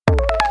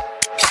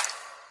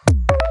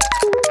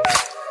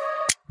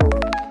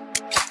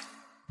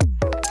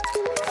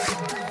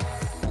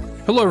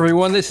Hello,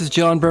 everyone. This is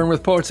John Byrne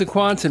with Poets and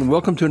Quants, and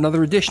welcome to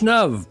another edition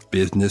of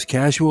Business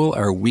Casual,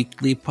 our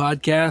weekly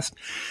podcast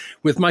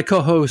with my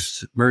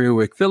co-hosts, Maria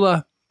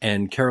Wickvilla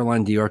and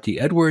Caroline Diarte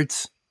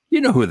Edwards.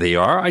 You know who they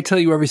are. I tell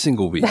you every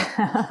single week.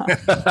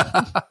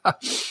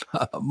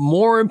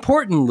 More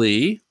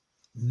importantly,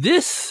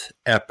 this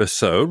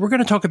episode, we're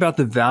going to talk about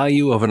the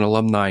value of an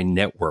alumni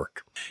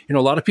network. You know,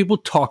 a lot of people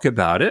talk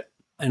about it,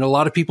 and a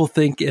lot of people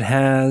think it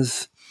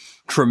has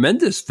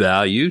tremendous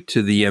value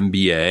to the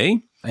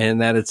MBA,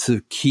 and that it's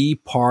a key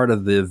part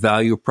of the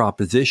value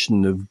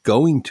proposition of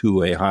going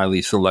to a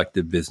highly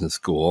selective business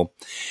school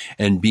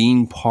and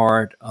being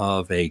part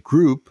of a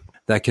group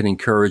that can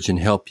encourage and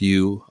help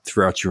you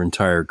throughout your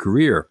entire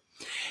career.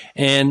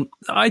 And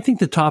I think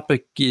the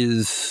topic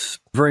is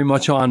very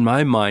much on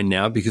my mind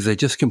now because I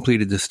just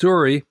completed the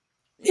story,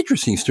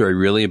 interesting story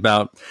really,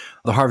 about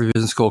the Harvard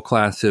Business School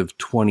class of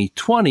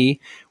 2020,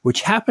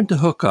 which happened to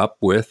hook up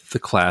with the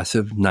class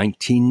of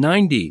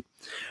 1990.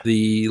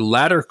 The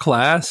latter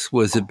class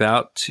was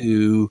about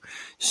to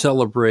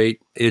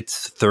celebrate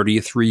its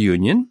 30th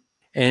reunion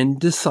and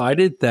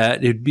decided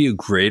that it'd be a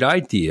great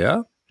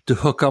idea to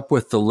hook up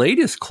with the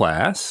latest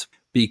class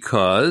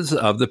because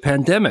of the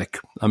pandemic.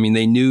 I mean,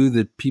 they knew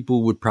that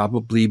people would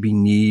probably be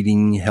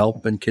needing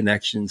help and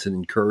connections and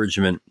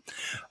encouragement,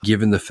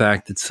 given the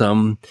fact that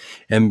some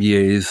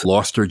MBAs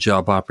lost their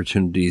job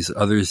opportunities.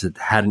 Others that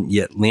hadn't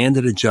yet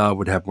landed a job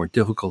would have more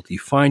difficulty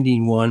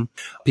finding one.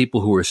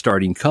 People who are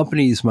starting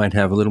companies might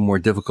have a little more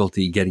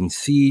difficulty getting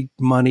seed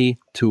money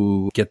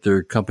to get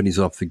their companies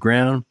off the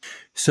ground.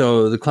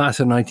 So the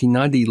class of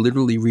 1990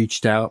 literally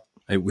reached out.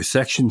 It was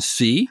Section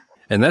C.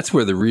 And that's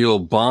where the real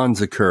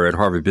bonds occur at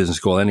Harvard Business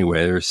School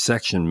anyway. They're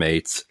section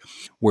mates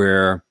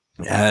where,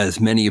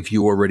 as many of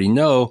you already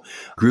know,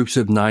 groups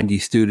of 90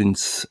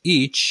 students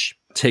each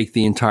take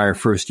the entire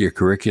first-year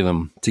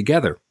curriculum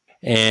together.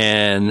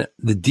 And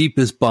the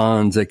deepest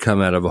bonds that come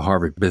out of a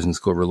Harvard Business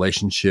School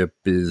relationship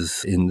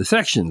is in the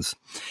sections.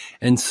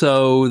 And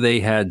so they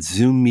had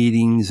Zoom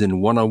meetings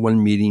and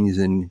one-on-one meetings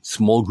and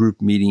small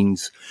group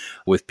meetings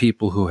with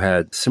people who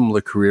had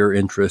similar career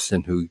interests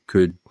and who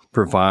could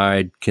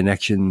provide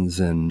connections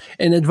and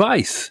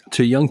advice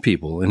to young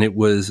people. And it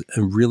was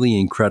a really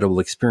incredible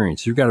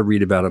experience. You've got to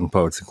read about it in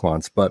Poets and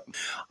Quants. But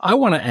I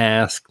want to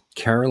ask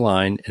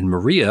Caroline and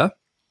Maria,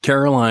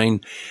 Caroline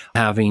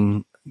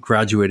having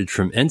graduated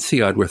from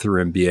INSEAD with her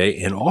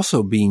MBA and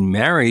also being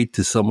married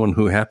to someone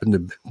who happened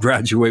to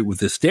graduate with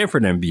the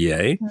Stanford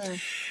MBA.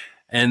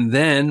 And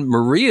then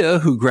Maria,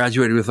 who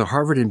graduated with a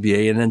Harvard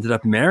MBA and ended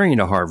up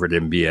marrying a Harvard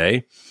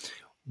MBA.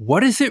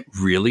 What is it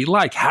really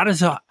like? How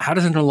does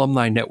an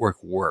alumni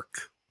network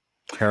work?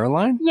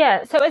 Caroline?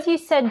 Yeah. So as you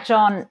said,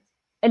 John,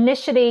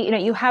 initially,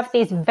 you have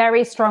these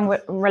very strong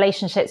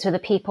relationships with the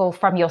people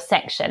from your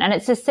section. And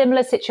it's a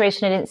similar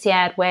situation at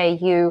INSEAD where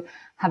you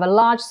have a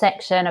large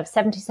section of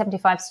 70,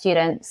 75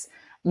 students.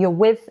 You're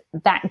with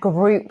that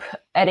group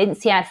at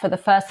INSEAD for the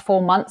first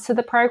 4 months of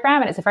the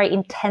program. And it's a very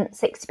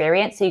intense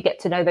experience. So you get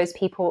to know those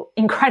people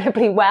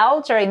incredibly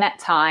well during that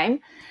time.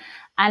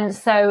 And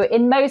so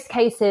in most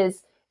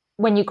cases,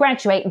 when you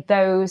graduate,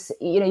 those,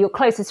 your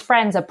closest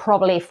friends are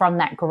probably from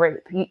that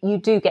group. You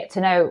do get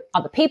to know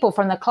other people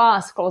from the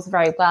class, of course,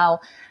 very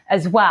well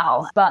as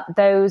well. But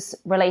those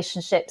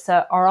relationships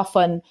are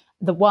often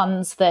the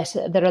ones that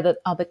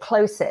are the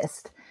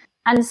closest.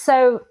 And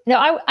so,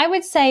 I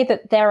would say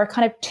that there are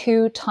kind of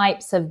two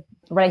types of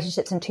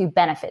relationships and two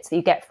benefits that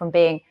you get from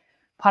being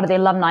part of the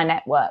alumni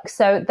network.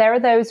 So there are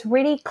those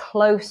really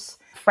close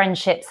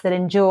friendships that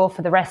endure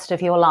for the rest of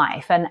your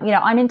life. And,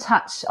 I'm in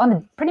touch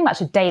on pretty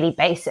much a daily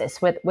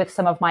basis with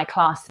some of my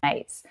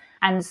classmates.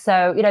 And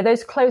so,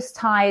 those close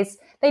ties,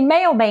 they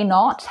may or may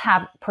not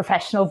have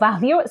professional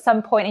value at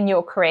some point in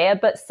your career,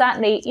 but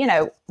certainly,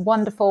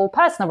 wonderful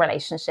personal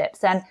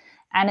relationships. And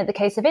in the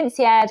case of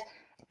INSEAD,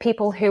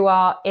 people who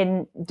are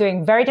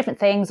doing very different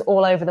things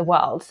all over the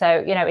world.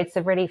 So, it's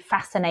a really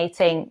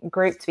fascinating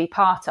group to be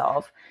part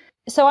of.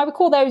 So I would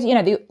call those,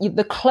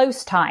 the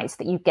close ties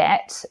that you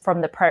get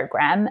from the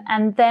program.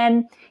 And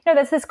then,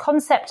 there's this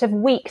concept of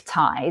weak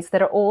ties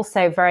that are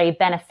also very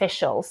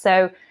beneficial.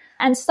 So,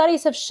 and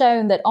studies have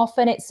shown that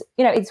often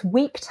it's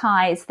weak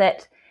ties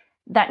that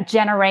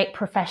generate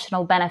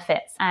professional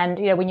benefits. And,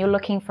 when you're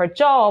looking for a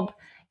job,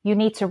 you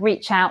need to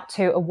reach out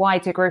to a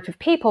wider group of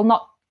people,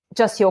 not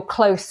just your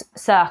close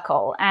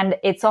circle. And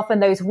it's often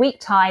those weak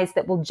ties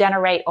that will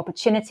generate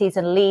opportunities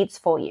and leads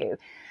for you.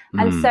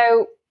 And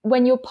so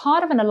when you're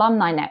part of an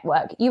alumni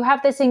network, you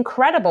have this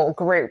incredible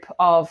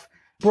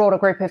broader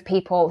group of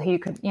people who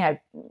could,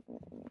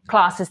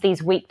 class as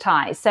these weak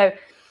ties. So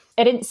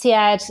at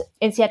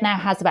INSEAD now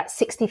has about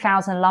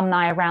 60,000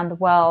 alumni around the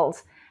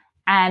world.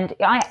 And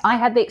I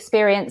had the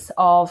experience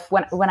of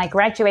when I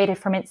graduated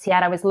from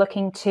INSEAD, I was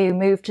looking to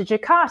move to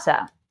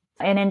Jakarta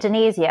in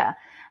Indonesia.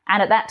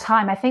 And at that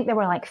time, I think there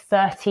were like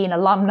 13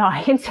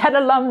 INSEAD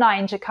alumni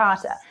in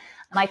Jakarta.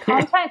 And I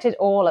contacted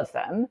all of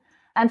them.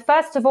 And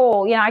first of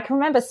all, I can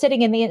remember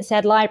sitting in the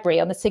INSEAD library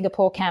on the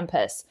Singapore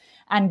campus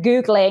and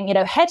Googling,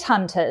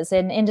 headhunters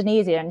in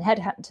Indonesia and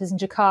headhunters in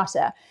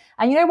Jakarta.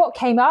 And you know what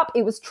came up?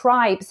 It was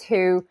tribes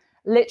who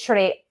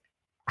literally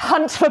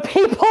hunt for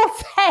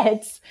people's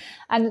heads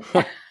and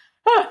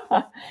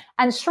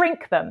and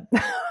shrink them.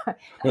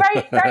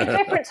 Very, very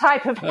different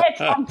type of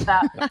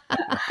headhunter.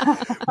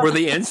 Were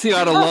the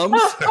INSEAD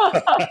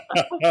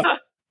alums?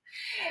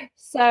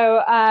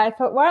 So I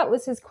thought, well,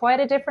 this is quite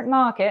a different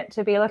market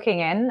to be looking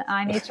in.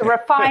 I need to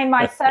refine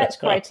my search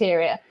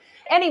criteria.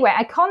 Anyway,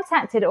 I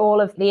contacted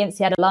all of the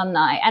INSEAD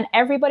alumni and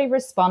everybody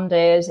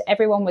responded.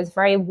 Everyone was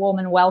very warm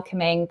and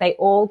welcoming. They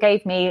all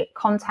gave me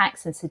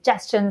contacts and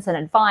suggestions and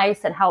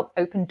advice and helped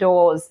open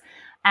doors.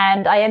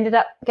 And I ended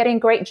up getting a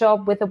great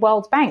job with the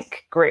World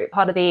Bank Group,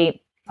 part of the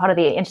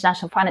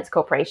International Finance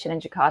Corporation in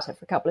Jakarta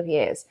for a couple of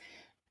years.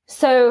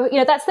 So,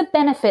 that's the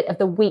benefit of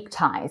the weak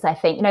ties, I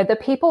think. The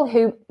people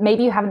who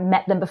maybe you haven't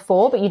met them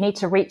before, but you need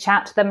to reach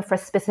out to them for a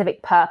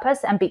specific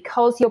purpose. And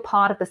because you're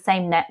part of the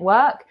same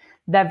network,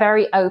 they're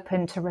very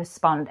open to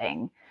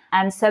responding.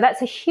 And so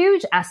that's a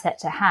huge asset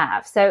to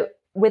have. So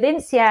with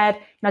INSEAD,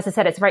 as I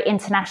said, it's a very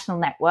international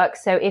network.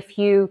 So if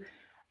you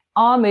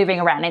are moving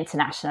around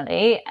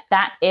internationally,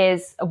 that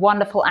is a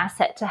wonderful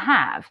asset to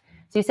have.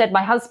 So you said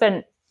my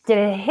husband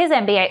did his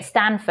MBA at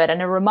Stanford,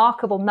 and a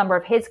remarkable number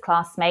of his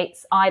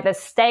classmates either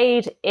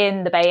stayed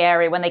in the Bay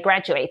Area when they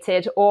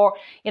graduated, or,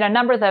 a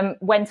number of them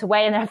went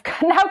away and have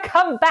now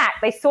come back.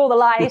 They saw the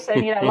light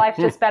and, life's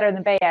just better in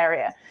the Bay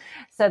Area.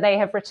 So they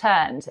have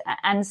returned.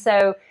 And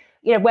so,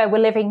 where we're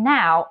living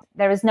now,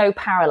 there is no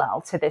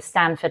parallel to this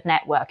Stanford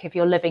network if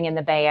you're living in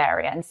the Bay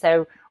Area. And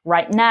so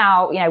right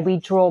now,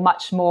 we draw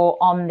much more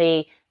on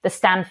the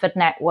Stanford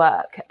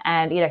network.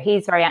 And,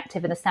 he's very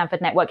active in the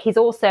Stanford network. He's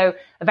also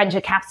a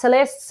venture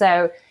capitalist.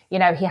 So, he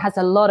has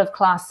a lot of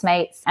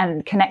classmates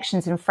and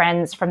connections and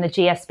friends from the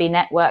GSB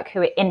network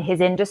who are in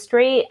his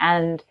industry.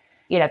 And,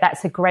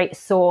 that's a great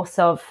source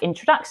of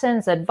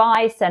introductions,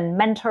 advice and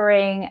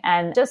mentoring,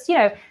 and just,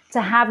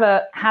 to have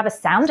a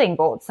sounding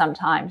board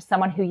sometimes,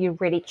 someone who you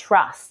really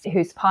trust,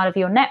 who's part of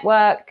your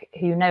network,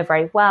 who you know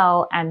very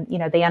well, and,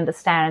 they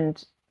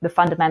understand the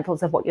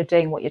fundamentals of what you're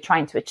doing, what you're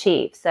trying to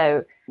achieve.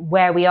 So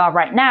where we are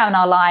right now in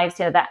our lives,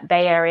 that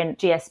Bay Area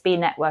GSB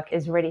network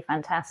is really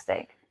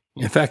fantastic.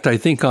 In fact, I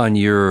think on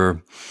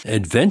your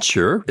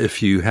adventure,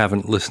 if you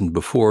haven't listened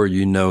before,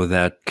 you know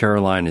that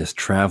Caroline is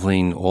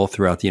traveling all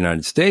throughout the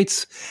United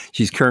States.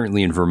 She's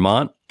currently in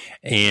Vermont.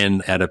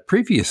 And at a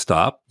previous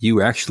stop,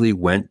 you actually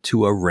went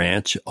to a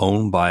ranch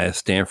owned by a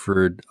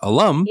Stanford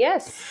alum.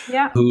 Yes,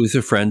 yeah. Who's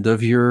a friend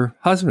of your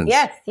husband's.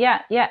 Yes,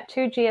 yeah.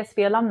 2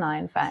 GSB alumni,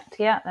 in fact.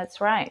 Yeah,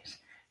 that's right.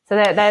 So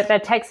they're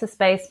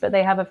Texas-based, but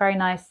they have a very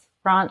nice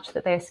ranch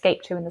that they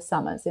escape to in the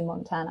summers in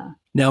Montana.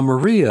 Now,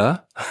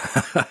 Maria,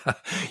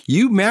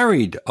 you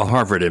married a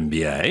Harvard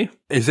MBA.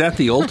 Is that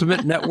the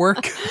ultimate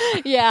network?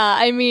 Yeah,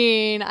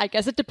 I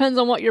guess it depends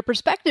on what your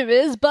perspective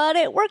is, but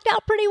it worked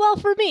out pretty well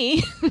for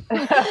me.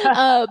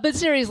 But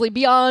seriously,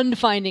 beyond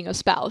finding a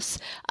spouse,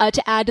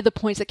 to add to the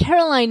points that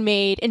Caroline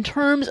made in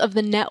terms of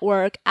the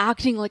network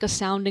acting like a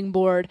sounding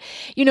board,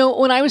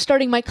 when I was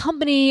starting my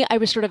company, I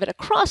was sort of at a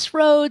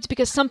crossroads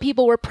because some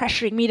people were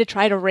pressuring me to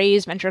try to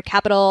raise venture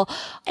capital,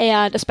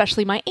 and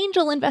especially my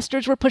angel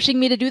investors were pushing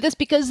me to do this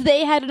because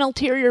they had an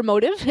ulterior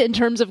motive in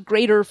terms of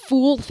greater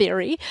fool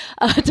theory,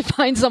 to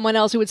find someone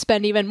else who would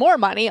spend even more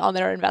money on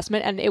their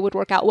investment and it would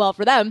work out well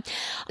for them.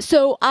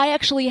 So I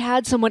actually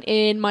had someone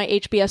in my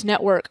HBS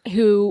network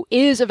who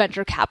is a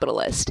venture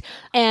capitalist,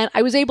 and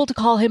I was able to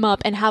call him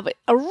up and have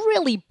a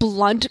really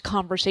blunt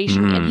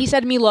conversation. And he said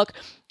to me, look,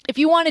 if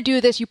you want to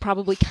do this, you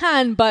probably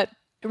can, but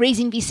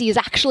raising VC is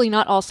actually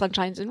not all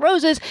sunshines and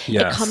roses.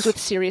 Yes. It comes with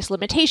serious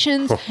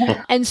limitations.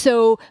 And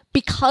so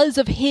because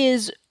of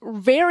his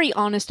very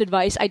honest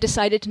advice, I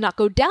decided to not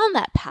go down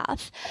that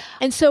path.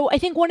 And so I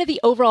think one of the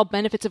overall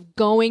benefits of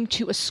going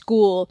to a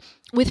school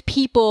with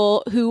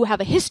people who have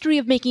a history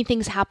of making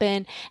things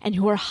happen and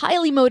who are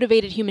highly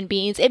motivated human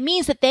beings, it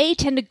means that they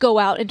tend to go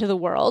out into the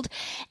world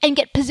and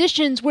get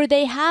positions where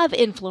they have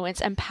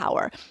influence and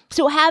power.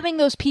 So having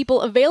those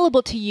people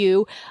available to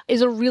you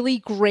is a really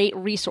great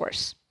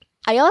resource.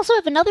 I also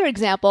have another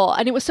example,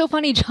 and it was so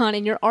funny, John,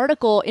 in your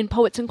article in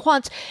Poets and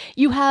Quants,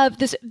 you have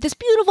this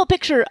beautiful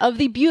picture of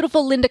the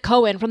beautiful Linda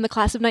Cohen from the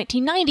class of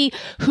 1990,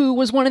 who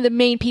was one of the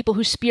main people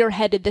who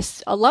spearheaded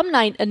this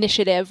alumni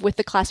initiative with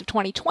the class of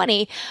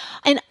 2020.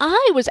 And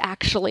I was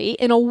actually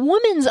in a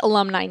women's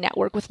alumni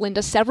network with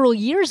Linda several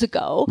years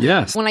ago.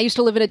 Yes. When I used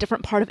to live in a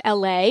different part of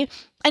LA.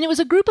 And it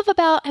was a group of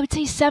about, I would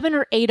say, 7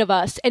 or 8 of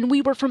us. And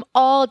we were from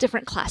all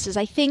different classes.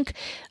 I think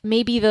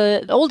maybe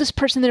the oldest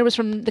person there was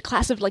from the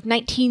class of like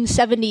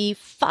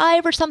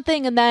 1975 or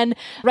something. And then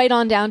right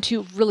on down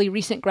to really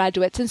recent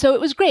graduates. And so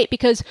it was great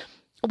because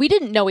we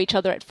didn't know each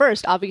other at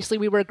first. Obviously,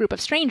 we were a group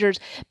of strangers,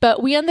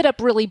 but we ended up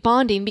really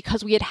bonding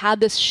because we had had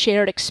this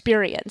shared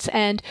experience.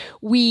 And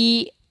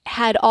we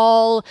had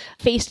all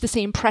faced the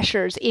same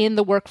pressures in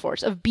the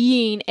workforce of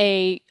being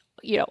an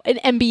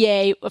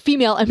MBA, a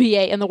female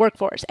MBA in the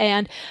workforce,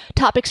 and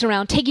topics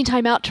around taking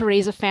time out to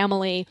raise a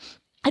family,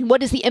 and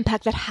what is the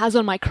impact that has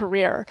on my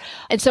career.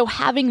 And so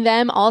having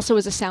them also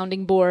as a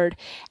sounding board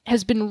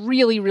has been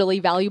really, really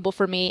valuable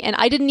for me. And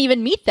I didn't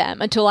even meet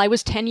them until I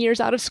was 10 years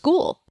out of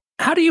school.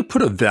 How do you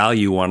put a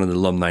value on an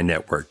alumni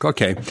network?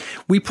 Okay,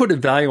 we put a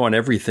value on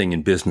everything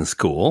in business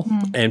school,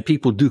 and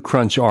people do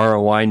crunch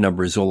ROI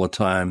numbers all the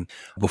time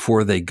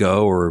before they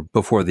go or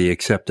before they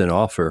accept an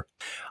offer.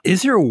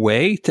 Is there a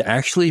way to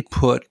actually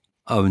put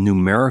a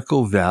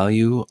numerical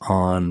value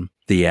on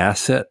the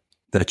asset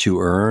that you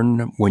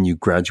earn when you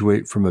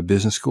graduate from a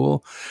business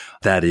school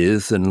that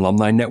is an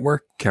alumni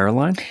network,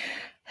 Caroline?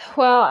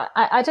 Well,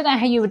 I don't know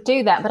how you would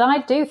do that, but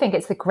I do think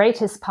it's the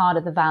greatest part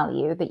of the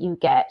value that you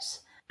get.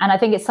 And I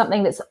think it's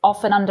something that's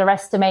often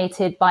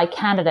underestimated by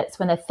candidates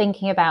when they're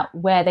thinking about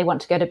where they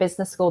want to go to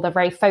business school. They're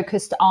very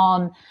focused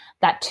on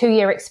that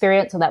 2-year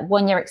experience or that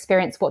 1-year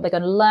experience, what they're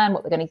going to learn,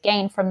 what they're going to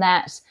gain from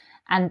that,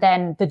 and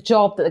then the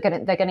job that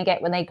they're going to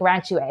get when they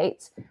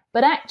graduate.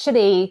 But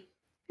actually,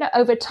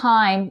 over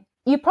time,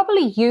 you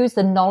probably use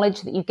the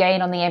knowledge that you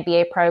gain on the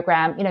MBA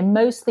program,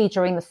 mostly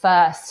during the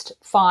first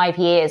 5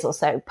 years or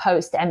so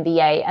post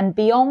MBA. And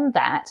beyond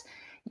that,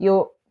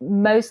 you're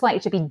most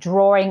likely to be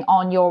drawing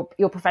on your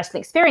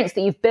professional experience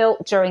that you've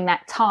built during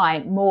that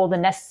time more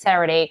than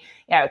necessarily,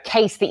 a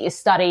case that you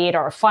studied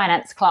or a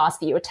finance class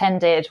that you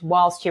attended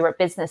whilst you were at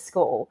business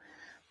school.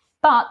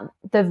 But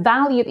the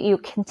value that you're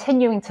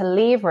continuing to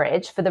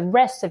leverage for the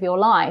rest of your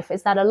life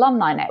is that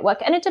alumni network.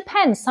 And it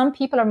depends. Some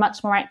people are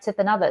much more active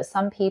than others.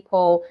 Some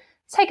people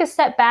take a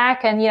step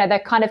back and, they're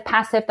kind of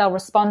passive. They'll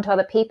respond to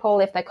other people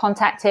if they're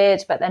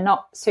contacted, but they're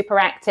not super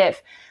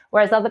active.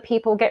 Whereas other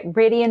people get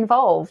really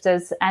involved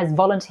as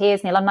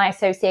volunteers in the Alumni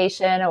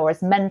Association or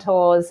as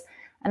mentors.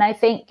 And I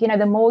think,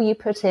 the more you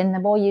put in, the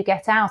more you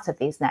get out of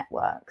these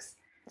networks.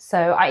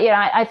 So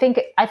I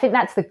think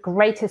that's the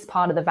greatest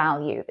part of the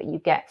value that you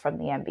get from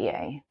the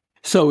MBA.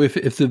 So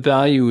if the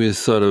value is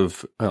sort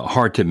of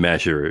hard to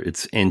measure,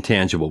 it's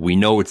intangible. We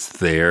know it's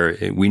there.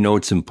 We know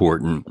it's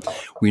important.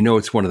 We know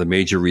it's one of the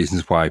major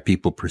reasons why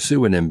people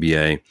pursue an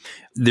MBA.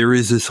 There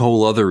is this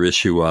whole other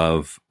issue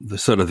of the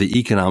sort of the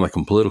economic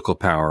and political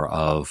power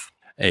of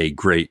a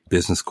great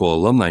business school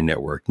alumni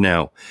network.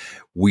 Now,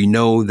 we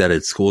know that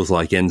at schools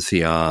like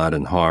INSEAD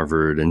and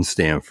Harvard and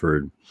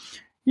Stanford,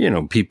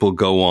 people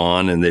go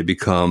on and they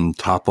become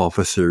top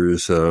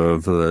officers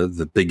of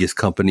the biggest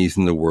companies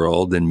in the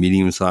world and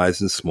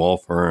medium-sized and small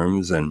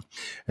firms, and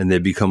they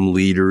become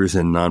leaders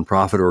in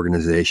nonprofit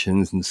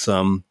organizations, and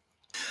some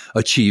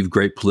achieve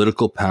great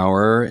political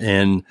power,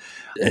 and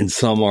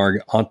some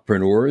are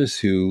entrepreneurs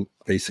who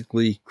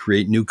basically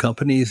create new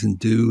companies and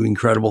do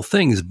incredible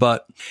things.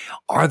 But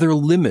are there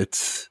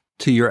limits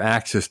to your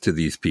access to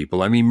these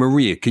people? I mean,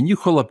 Maria, can you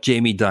call up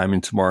Jamie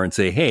Dimon tomorrow and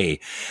say, hey,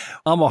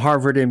 I'm a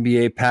Harvard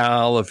MBA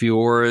pal of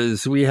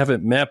yours. We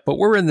haven't met, but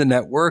we're in the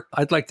network.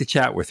 I'd like to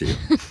chat with you.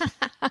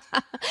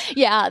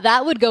 Yeah,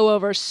 that would go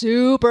over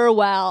super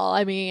well.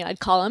 I mean, I'd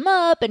call him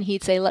up and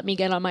he'd say, let me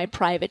get on my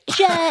private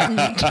jet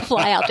and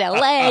fly out to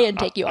LA and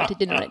take you out to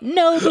dinner at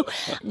Nobu.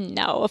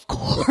 No, of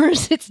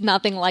course, it's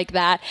nothing like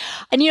that.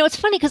 And it's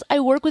funny because I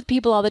work with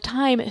people all the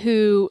time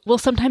who will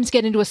sometimes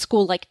get into a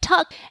school like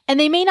Tuck, and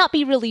they may not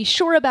be really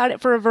sure about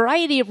it for a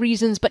variety of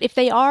reasons, but if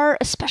they are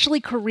especially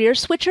career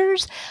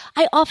switchers,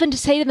 I often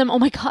say to them, oh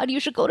my God, you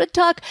should go to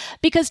Tuck,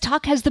 because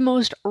Tuck has the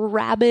most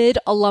rabid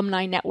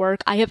alumni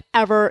network I have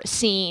ever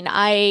seen.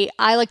 I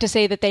like to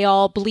say that they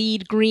all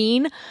bleed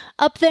green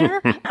up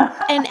there.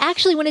 And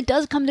actually, when it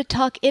does come to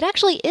Tuck, it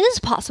actually is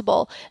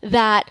possible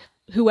that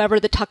whoever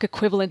the Tuck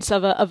equivalents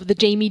of the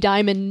Jamie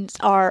Dimons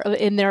are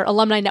in their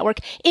alumni network,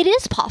 it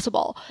is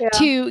possible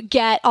to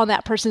get on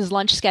that person's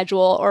lunch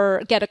schedule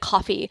or get a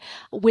coffee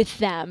with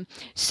them.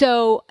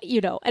 So,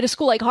 at a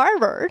school like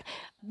Harvard,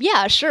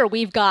 yeah, sure,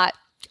 we've got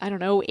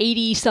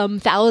 80-some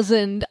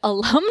thousand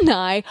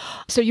alumni.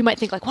 So you might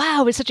think like,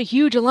 wow, it's such a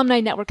huge alumni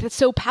network. That's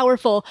so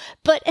powerful.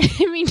 But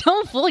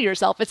don't fool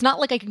yourself. It's not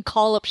like I can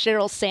call up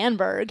Sheryl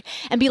Sandberg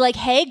and be like,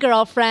 hey,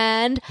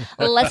 girlfriend,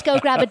 let's go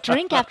grab a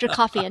drink after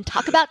coffee and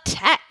talk about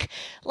tech.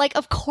 Like,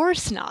 of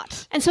course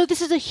not. And so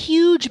this is a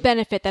huge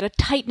benefit that a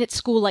tight-knit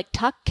school like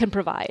Tuck can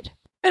provide.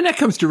 And that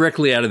comes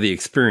directly out of the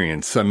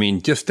experience. I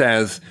mean, just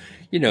as,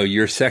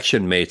 your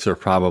section mates are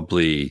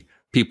probably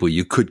people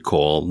you could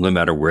call no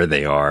matter where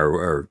they are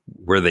or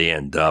where they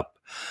end up.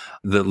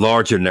 The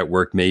larger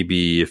network,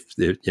 maybe if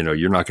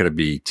you're not going to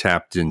be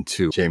tapped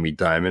into Jamie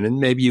Dimon, and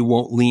maybe you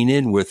won't lean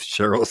in with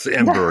Sheryl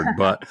Sandberg,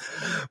 but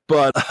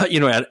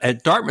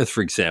at Dartmouth,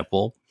 for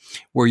example,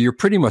 where you're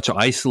pretty much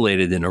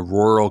isolated in a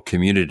rural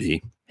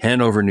community,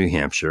 Hanover, New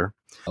Hampshire,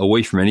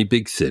 away from any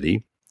big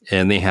city,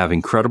 and they have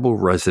incredible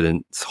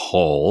residence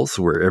halls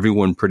where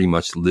everyone pretty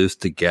much lives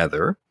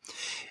together.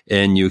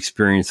 And you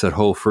experience that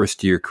whole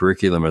first year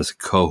curriculum as a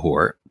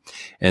cohort,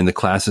 and the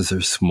classes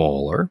are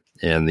smaller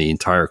and the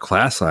entire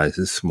class size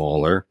is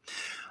smaller.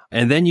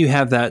 And then you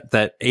have that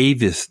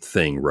AVIST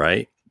thing,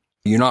 right?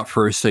 You're not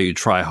first, so you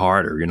try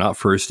harder. You're not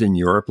first in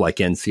Europe like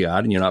INSEAD,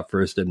 and you're not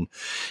first in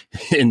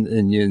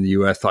the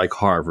US like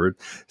Harvard.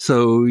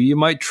 So you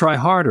might try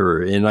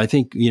harder. And I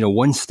think,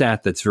 one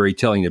stat that's very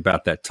telling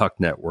about that Tuck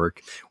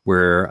network,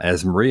 where,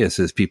 as Maria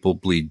says, people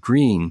bleed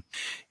green,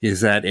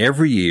 is that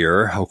every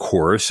year, of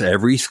course,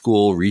 every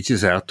school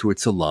reaches out to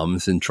its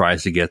alums and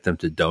tries to get them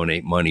to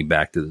donate money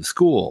back to the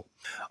school.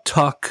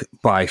 Tuck,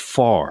 by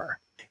far,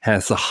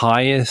 has the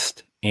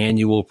highest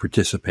annual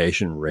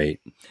participation rate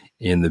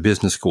in the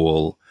business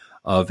school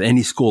of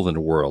any school in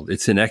the world.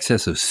 It's in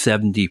excess of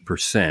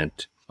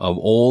 70% of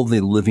all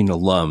the living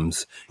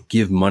alums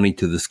give money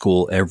to the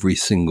school every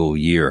single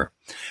year.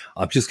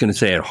 I'm just going to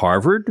say at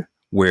Harvard,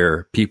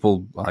 where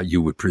people,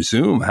 you would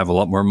presume, have a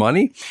lot more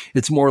money,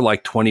 it's more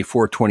like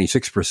 24,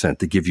 26%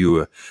 to give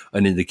you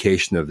an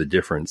indication of the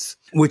difference.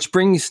 Which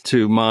brings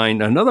to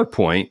mind another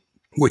point,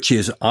 which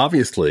is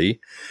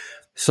obviously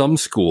some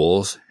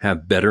schools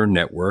have better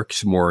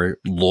networks, more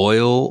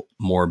loyal,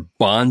 more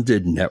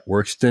bonded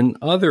networks than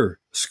other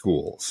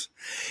schools.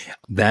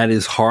 That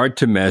is hard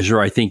to measure.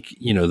 I think,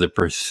 the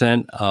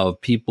percent of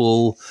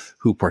people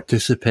who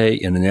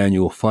participate in an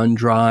annual fund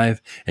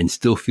drive and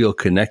still feel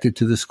connected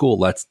to the school,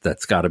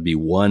 that's got to be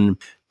one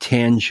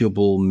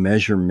tangible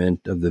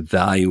measurement of the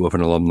value of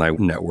an alumni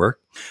network.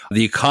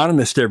 The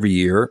Economist every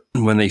year,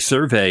 when they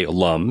survey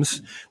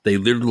alums, they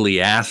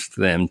literally ask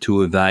them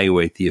to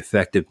evaluate the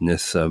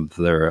effectiveness of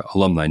their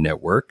alumni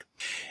network.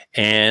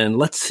 And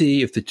let's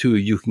see if the two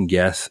of you can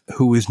guess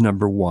who is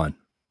number one.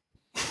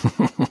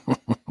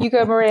 You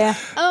go, Maria.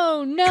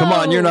 Oh, no. Come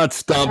on, you're not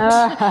stumped.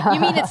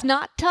 You mean it's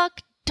not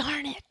Tuck?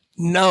 Darn it.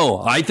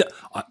 No,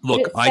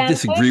 look, I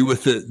disagree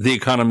with the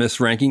Economist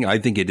ranking. I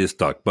think it is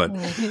Tuck, but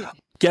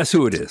guess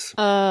who it is?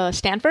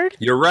 Stanford?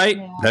 You're right.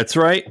 Yeah. That's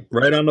right.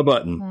 Right on the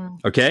button.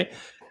 Okay.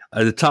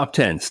 The top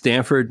 10,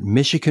 Stanford,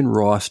 Michigan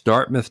Ross,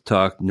 Dartmouth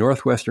Tuck,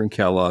 Northwestern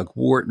Kellogg,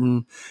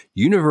 Wharton,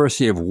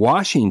 University of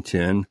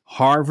Washington,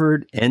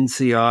 Harvard,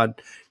 INSEAD,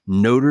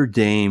 Notre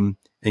Dame,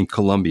 and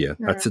Columbia.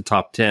 That's the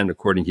top 10,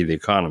 according to The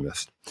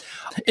Economist.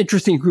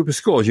 Interesting group of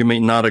schools. You may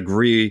not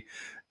agree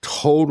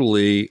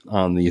totally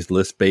on these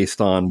lists based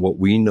on what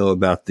we know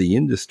about the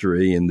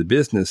industry and the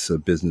business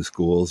of business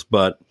schools,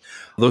 but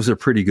those are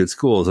pretty good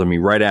schools. I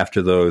mean, right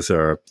after those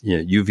are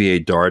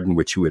UVA Darden,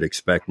 which you would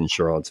expect in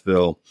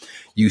Charlottesville,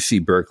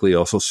 UC Berkeley,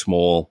 also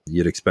small,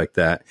 you'd expect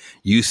that,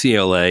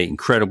 UCLA,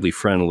 incredibly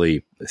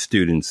friendly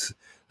students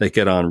that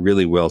get on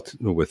really well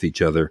with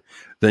each other.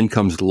 Then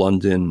comes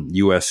London,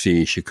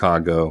 USC,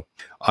 Chicago,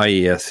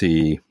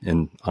 IESE,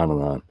 and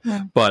on.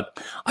 Yeah. But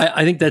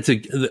I think that's a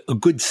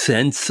good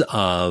sense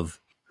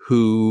of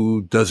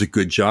who does a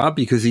good job,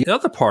 because the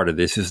other part of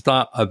this is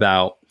not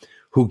about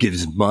who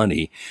gives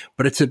money,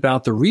 but it's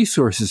about the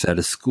resources that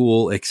a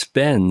school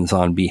expends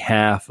on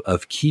behalf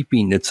of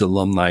keeping its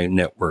alumni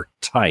network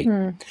tight.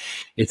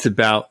 It's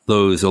about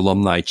those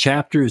alumni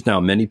chapters. Now,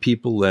 many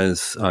people,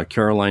 as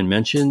Caroline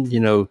mentioned,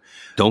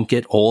 don't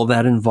get all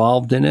that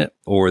involved in it,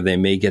 or they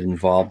may get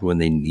involved when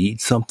they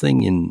need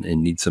something and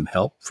need some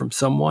help from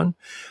someone.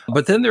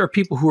 But then there are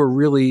people who are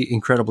really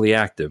incredibly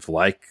active,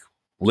 like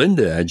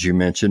Linda, as you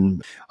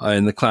mentioned,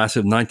 in the class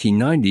of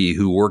 1990,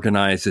 who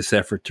organized this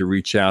effort to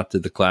reach out to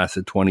the class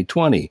of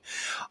 2020,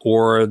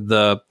 or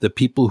the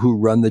people who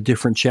run the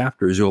different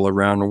chapters all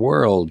around the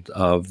world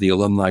of the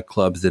alumni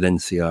clubs at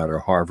INSEAD or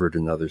Harvard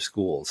and other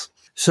schools.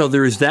 So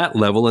there is that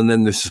level, and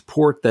then the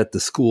support that the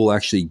school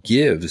actually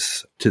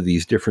gives to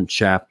these different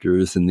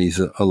chapters and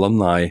these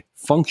alumni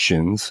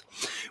functions,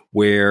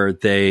 where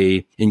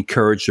they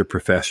encourage the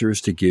professors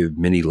to give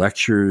mini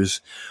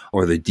lectures,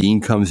 or the dean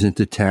comes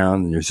into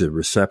town and there's a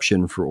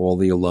reception for all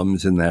the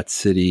alums in that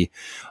city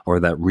or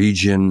that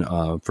region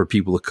for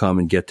people to come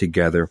and get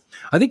together.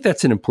 I think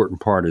that's an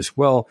important part as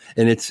well.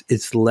 And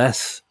it's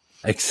less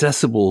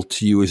accessible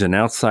to you as an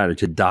outsider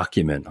to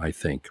document, I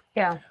think.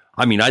 Yeah.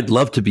 I mean, I'd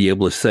love to be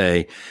able to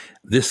say,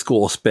 this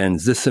school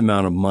spends this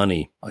amount of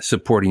money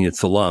supporting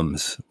its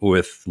alums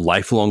with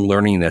lifelong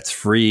learning that's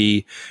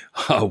free,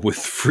 with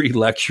free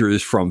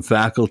lectures from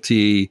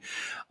faculty,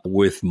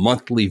 with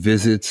monthly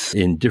visits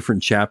in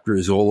different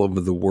chapters all over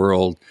the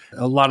world.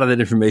 A lot of that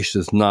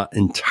information is not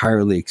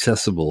entirely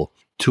accessible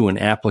to an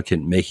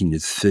applicant making a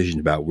decision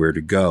about where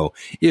to go,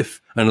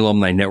 if an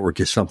alumni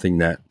network is something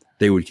that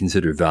they would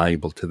consider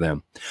valuable to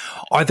them.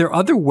 Are there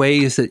other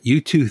ways that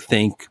you two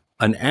think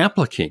an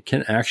applicant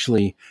can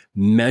actually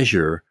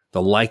measure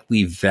the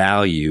likely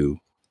value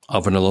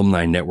of an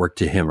alumni network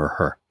to him or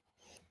her?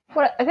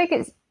 Well, I think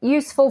it's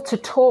useful to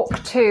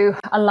talk to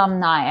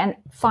alumni and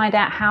find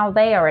out how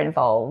they are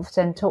involved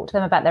and talk to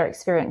them about their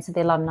experience of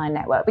the alumni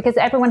network, because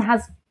everyone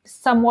has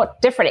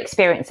somewhat different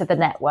experience of the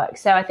network.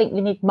 So I think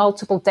you need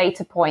multiple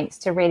data points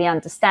to really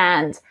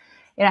understand,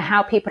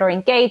 how people are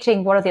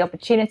engaging, what are the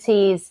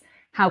opportunities,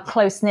 how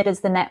close-knit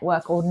is the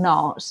network or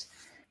not.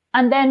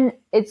 And then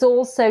it's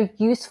also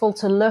useful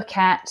to look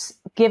at,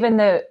 given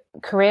the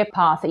career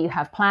path that you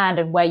have planned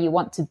and where you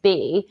want to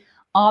be,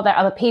 are there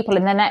other people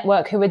in the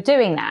network who are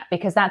doing that?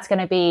 Because that's going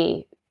to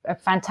be a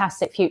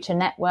fantastic future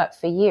network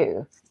for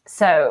you.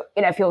 So,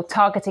 if you're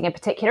targeting a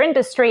particular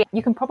industry,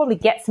 you can probably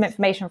get some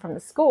information from the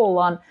school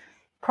on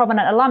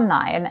prominent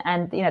alumni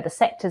and the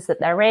sectors that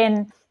they're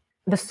in.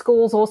 The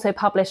schools also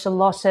publish a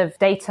lot of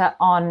data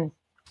on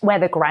where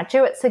the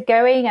graduates are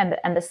going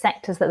and the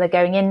sectors that they're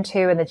going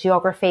into and the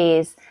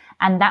geographies.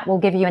 And that will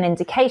give you an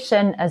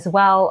indication as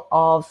well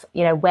of,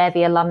 where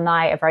the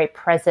alumni are very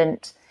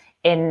present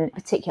in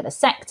particular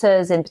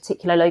sectors, in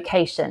particular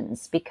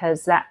locations,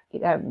 because that,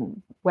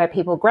 where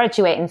people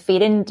graduate and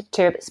feed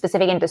into a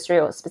specific industry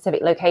or a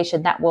specific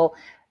location, that will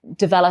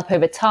develop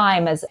over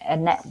time as a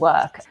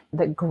network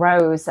that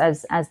grows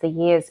as the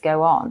years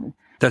go on.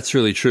 That's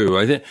really true.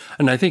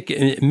 I think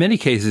in many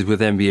cases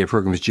with MBA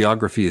programs,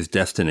 geography is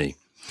destiny.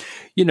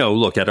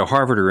 Look, at a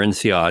Harvard or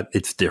INSEAD,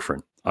 it's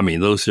different. I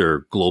mean, those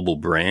are global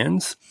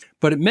brands.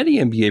 But at many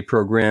MBA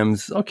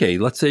programs, okay,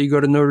 let's say you go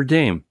to Notre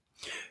Dame.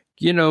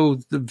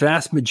 The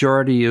vast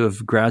majority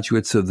of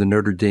graduates of the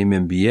Notre Dame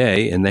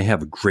MBA, and they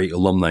have a great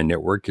alumni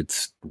network.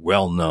 It's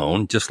well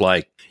known, just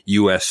like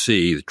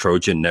USC, the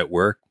Trojan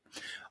Network,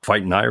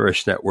 Fighting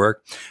Irish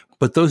Network.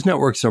 But those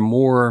networks are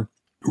more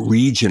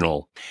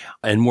regional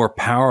and more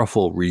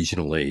powerful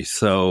regionally.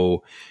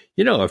 So,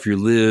 if you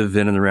live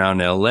in and around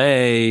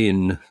LA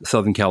and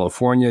Southern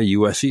California,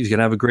 USC is going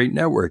to have a great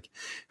network.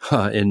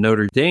 In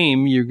Notre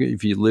Dame,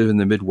 if you live in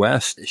the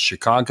Midwest,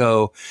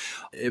 Chicago,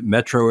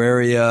 metro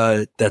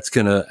area, that's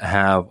going to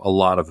have a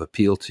lot of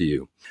appeal to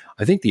you.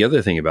 I think the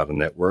other thing about a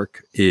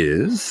network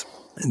is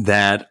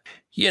that,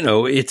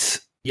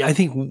 I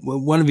think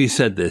one of you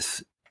said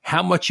this,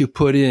 how much you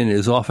put in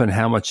is often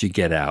how much you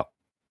get out,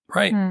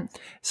 right?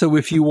 So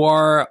if you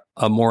are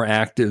a more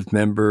active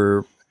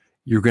member,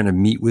 you're going to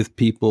meet with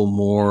people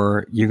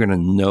more. You're going to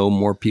know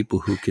more people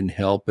who can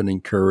help and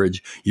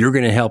encourage. You're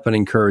going to help and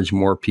encourage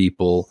more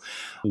people.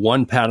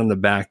 One pat on the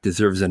back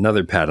deserves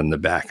another pat on the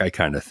back, I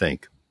kind of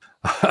think.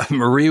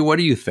 Maria, what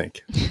do you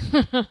think?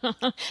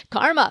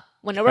 Karma.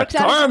 When it works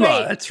out, karma. It's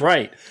great. That's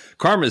right.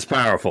 Karma is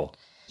powerful.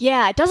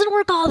 Yeah, it doesn't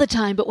work all the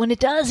time, but when it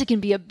does, it can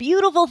be a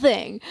beautiful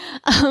thing.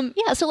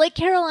 So like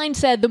Caroline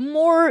said, the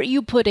more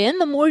you put in,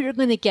 the more you're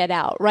going to get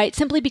out, right?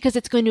 Simply because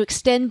it's going to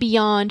extend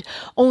beyond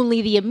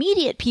only the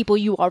immediate people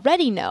you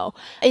already know.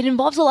 It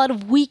involves a lot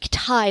of weak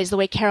ties, the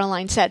way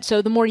Caroline said.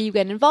 So the more you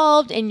get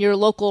involved in your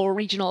local or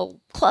regional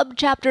club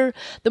chapter,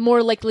 the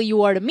more likely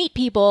you are to meet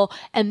people,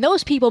 and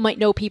those people might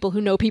know people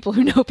who know people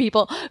who know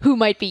people who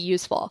might be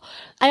useful.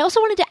 I also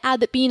wanted to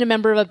add that being a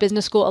member of a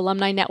business school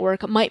alumni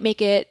network might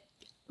make it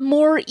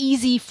more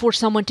easy for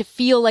someone to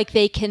feel like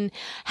they can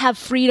have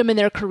freedom in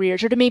their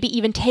careers or to maybe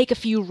even take a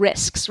few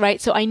risks, right?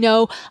 So I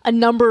know a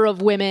number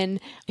of women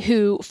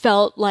who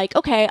felt like,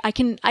 okay, I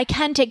can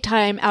take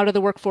time out of the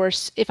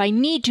workforce if I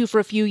need to for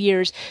a few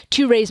years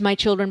to raise my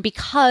children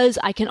because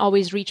I can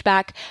always reach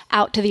back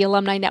out to the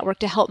alumni network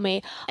to help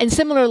me. And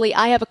similarly,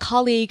 I have a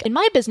colleague in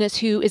my business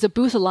who is a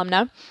Booth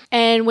alumna.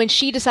 And when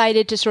she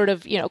decided to sort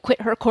of,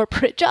 quit her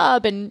corporate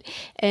job and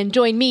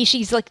join me, she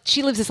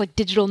lives this like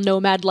digital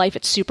nomad life.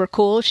 It's super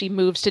cool. She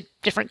moves to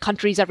different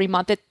countries every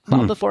month.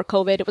 Before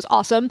COVID, it was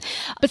awesome.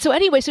 But so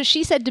anyway, so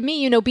she said to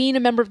me, being a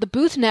member of the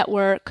Booth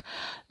network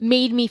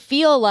made me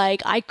feel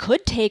like I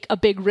could take a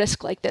big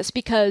risk like this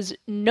because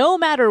no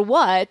matter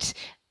what,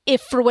 if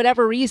for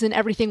whatever reason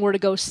everything were to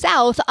go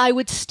south, I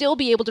would still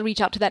be able to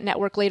reach out to that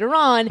network later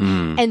on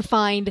and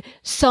find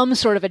some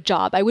sort of a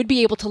job. I would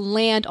be able to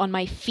land on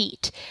my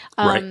feet.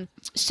 Right.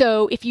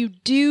 So if you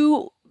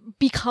do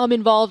become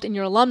involved in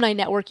your alumni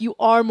network, you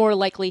are more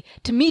likely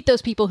to meet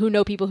those people who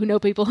know people who know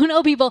people who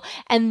know people,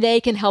 and they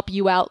can help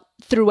you out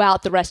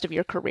throughout the rest of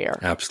your career.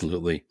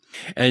 Absolutely.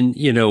 And,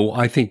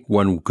 I think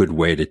one good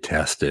way to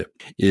test it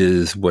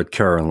is what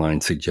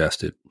Caroline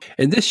suggested.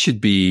 And this should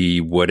be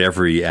what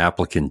every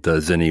applicant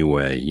does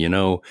anyway.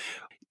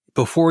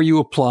 Before you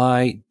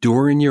apply,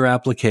 during your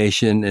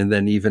application, and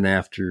then even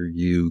after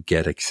you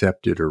get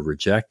accepted or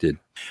rejected,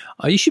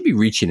 you should be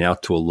reaching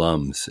out to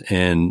alums.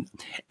 And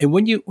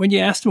when you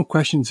ask them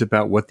questions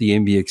about what the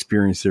MBA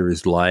experience there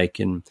is like,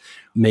 and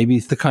maybe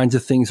the kinds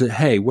of things that,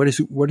 hey, what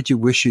did you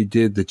wish you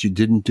did that you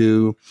didn't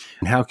do?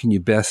 And how can you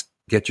best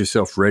get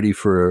yourself ready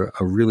for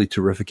a really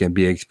terrific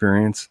MBA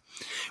experience?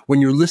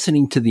 When you're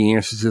listening to the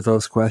answers to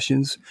those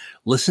questions,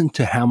 listen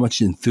to how much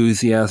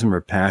enthusiasm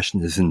or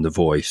passion is in the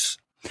voice.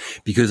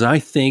 Because I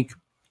think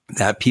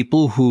that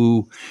people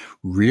who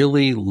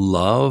really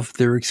love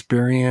their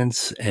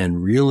experience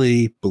and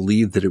really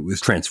believe that it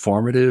was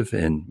transformative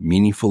and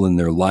meaningful in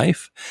their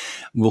life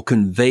will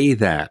convey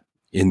that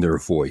in their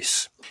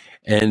voice.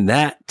 And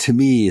that, to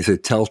me, is a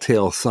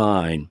telltale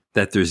sign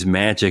that there's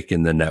magic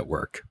in the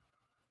network.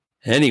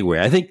 Anyway,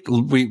 I think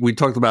we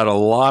talked about a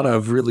lot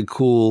of really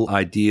cool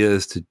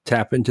ideas to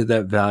tap into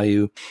that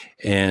value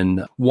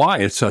and why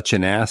it's such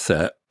an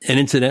asset. And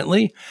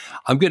incidentally,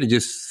 I'm going to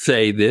just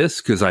say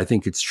this because I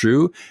think it's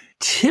true.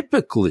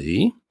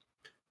 Typically,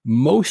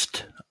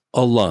 most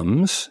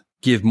alums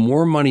give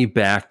more money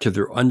back to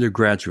their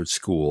undergraduate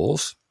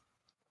schools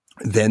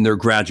than their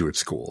graduate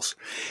schools.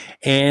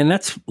 And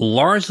that's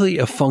largely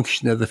a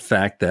function of the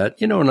fact that,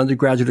 an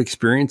undergraduate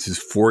experience is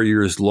 4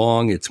 years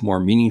long. It's more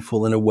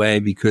meaningful in a way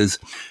because,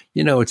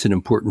 it's an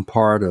important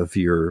part of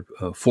your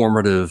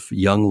formative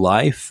young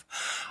life.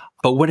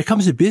 But when it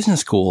comes to business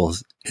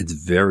schools, it's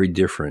very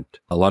different.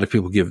 A lot of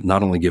people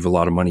not only give a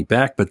lot of money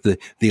back, but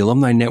the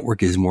alumni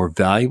network is more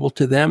valuable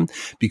to them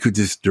because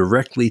it's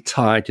directly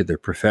tied to their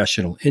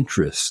professional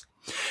interests.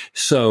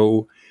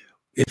 So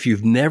if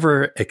you've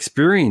never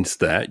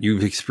experienced that,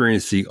 you've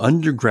experienced the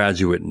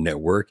undergraduate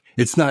network,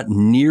 it's not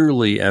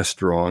nearly as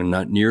strong,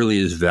 not nearly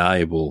as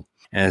valuable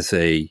as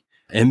a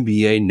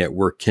MBA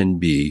network can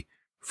be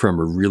from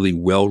a really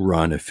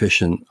well-run,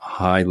 efficient,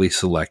 highly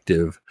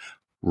selective,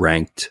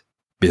 ranked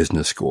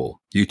business school.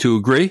 You two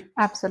agree?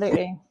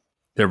 Absolutely.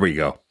 There we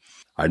go.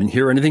 I didn't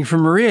hear anything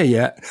from Maria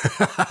yet.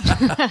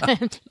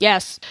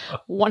 Yes,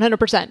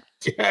 100%.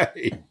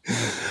 Okay.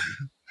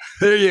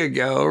 There you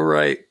go.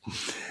 Right.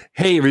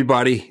 Hey,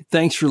 everybody.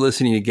 Thanks for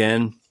listening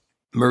again.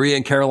 Maria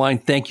and Caroline,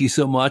 thank you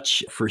so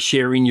much for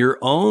sharing your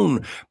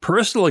own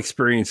personal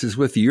experiences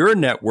with your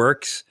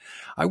networks.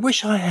 I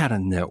wish I had a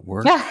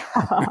network.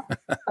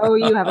 Oh,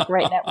 you have a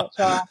great network,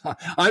 John.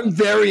 I'm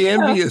very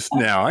envious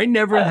now. I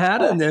never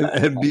had an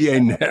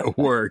MBA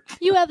network.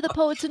 You have the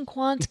Poets and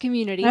Quants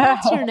community.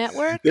 That's your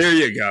network. There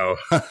you go.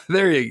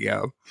 There you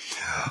go.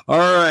 All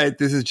right.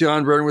 This is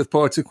John Brennan with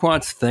Poets and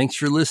Quants. Thanks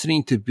for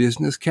listening to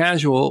Business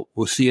Casual.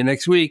 We'll see you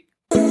next week.